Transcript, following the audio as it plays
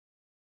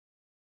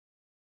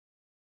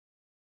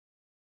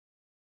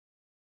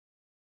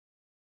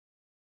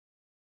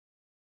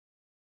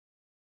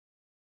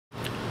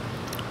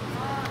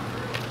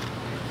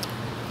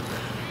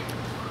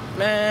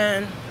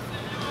Man,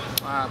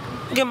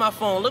 look at my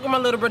phone. Look what my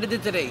little brother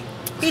did today.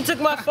 He took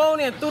my phone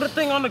and threw the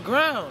thing on the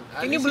ground.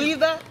 Can you believe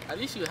that? At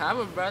least you have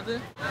a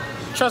brother.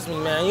 Trust me,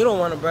 man. You don't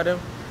want a brother.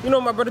 You know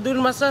what my brother do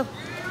to myself?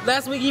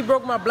 Last week he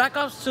broke my Black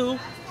Ops 2.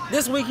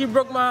 This week he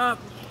broke my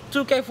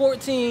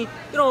 2K14. You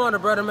don't want a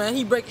brother, man.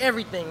 He break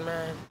everything,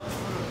 man.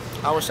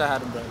 I wish I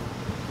had a brother.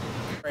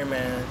 Hey,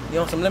 man. You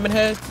want some lemon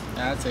heads?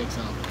 Yeah, I'll take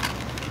some.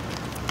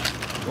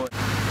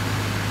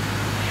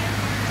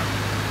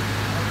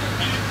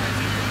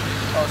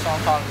 Oh,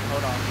 someone calling me.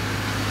 Hold on.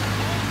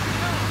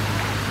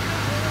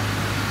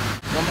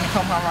 You want me to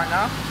come home right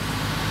now?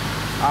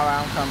 Alright,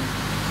 I'm coming.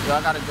 Yo,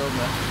 I gotta go,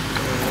 bro.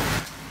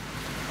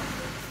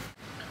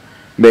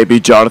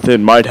 Maybe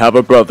Jonathan might have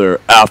a brother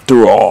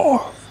after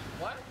all.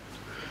 What?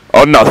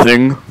 Oh,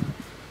 nothing.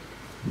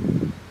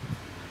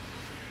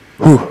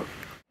 Whew.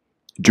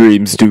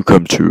 Dreams do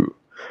come true.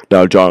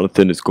 Now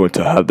Jonathan is going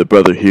to have the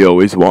brother he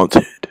always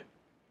wanted.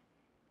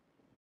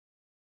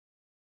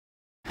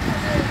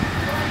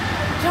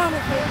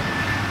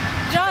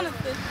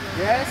 Jonathan.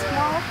 Yes,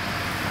 Mom?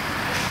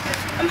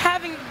 I'm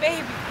having a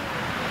baby.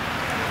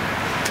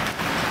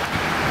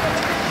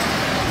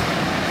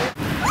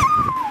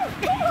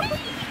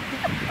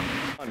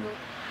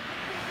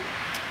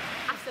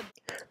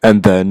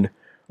 And then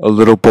a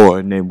little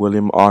boy named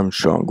William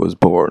Armstrong was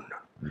born.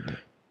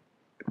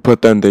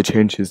 But then they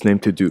changed his name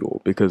to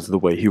Doodle because of the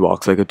way he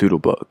walks like a doodle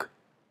bug.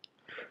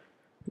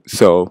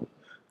 So,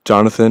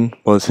 Jonathan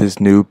was his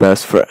new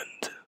best friend.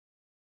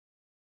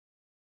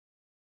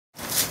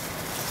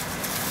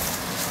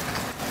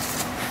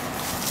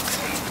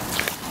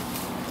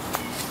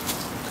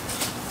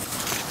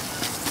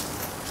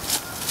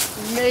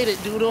 We made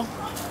it, Doodle.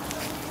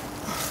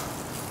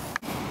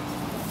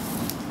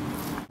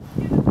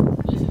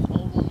 This is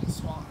Old Woman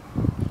Swamp.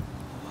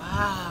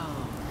 Wow.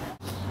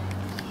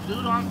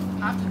 Doodle, I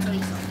have to tell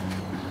you something.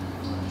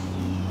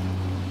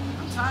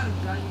 I'm tired of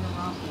dragging you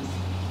around places.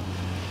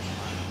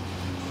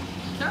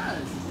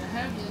 Because you're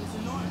heavy and it's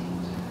annoying.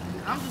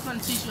 I'm just going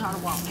to teach you how to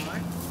walk,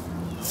 alright?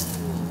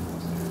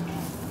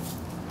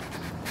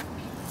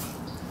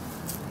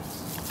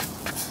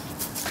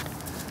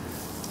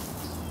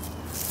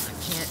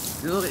 Can't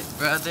do it,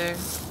 brother.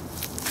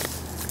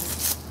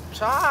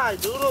 Try,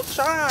 Doodle,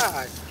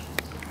 try.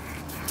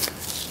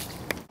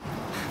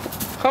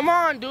 Come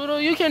on, Doodle,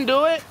 you can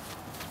do it.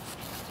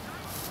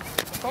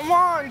 Come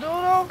on,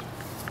 Doodle.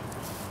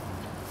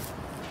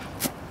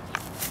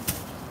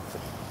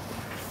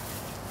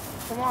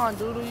 Come on,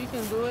 Doodle, you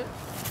can do it.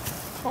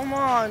 Come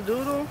on,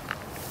 Doodle.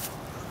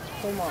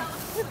 Come on.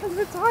 I'm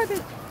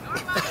retarded.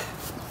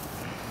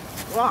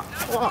 Walk,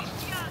 walk.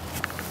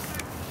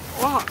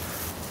 Walk.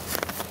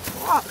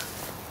 Walk.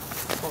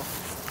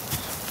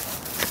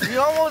 You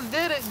almost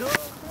did it,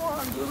 Doodle. Come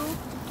on, Doodle.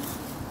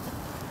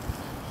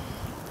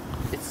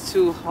 It's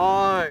too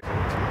hard. Come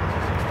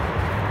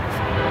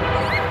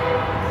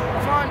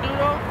on,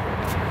 Doodle.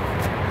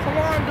 Come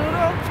on,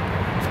 Doodle.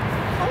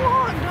 Come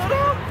on,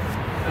 Doodle.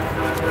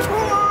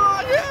 Come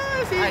on,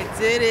 yes. I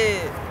did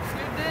it.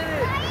 You did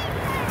it.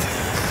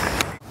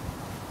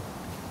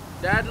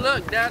 Dad,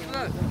 look. Dad,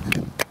 look.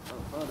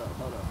 Hold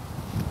up.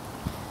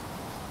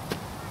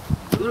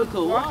 Doodle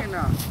could walk. Walking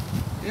now.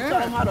 You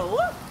taught him how to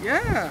walk?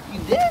 Yeah. You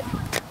did?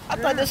 I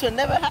thought this would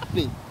never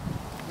happen.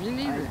 Me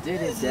neither. Did it,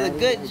 this is a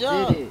good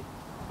job.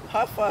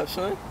 High five,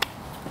 son.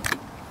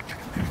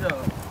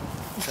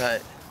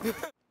 Right.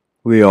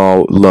 We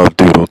all love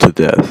Doodle to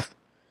death.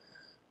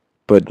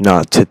 But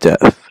not to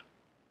death.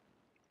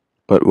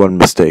 But one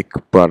mistake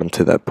brought him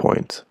to that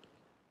point.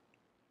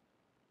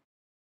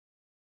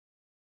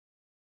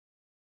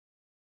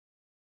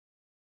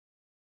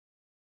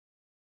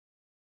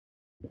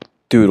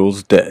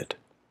 Doodle's dead.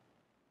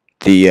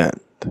 The end.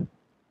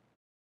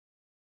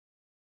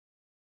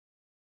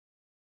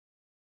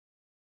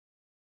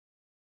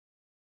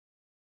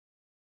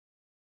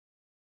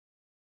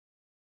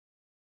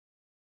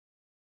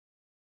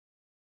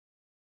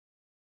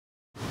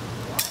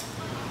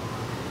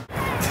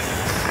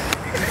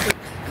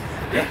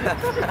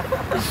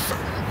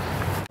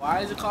 Why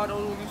is it called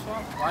Old Woman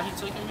Swamp? Why he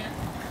took him in?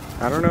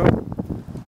 I don't know.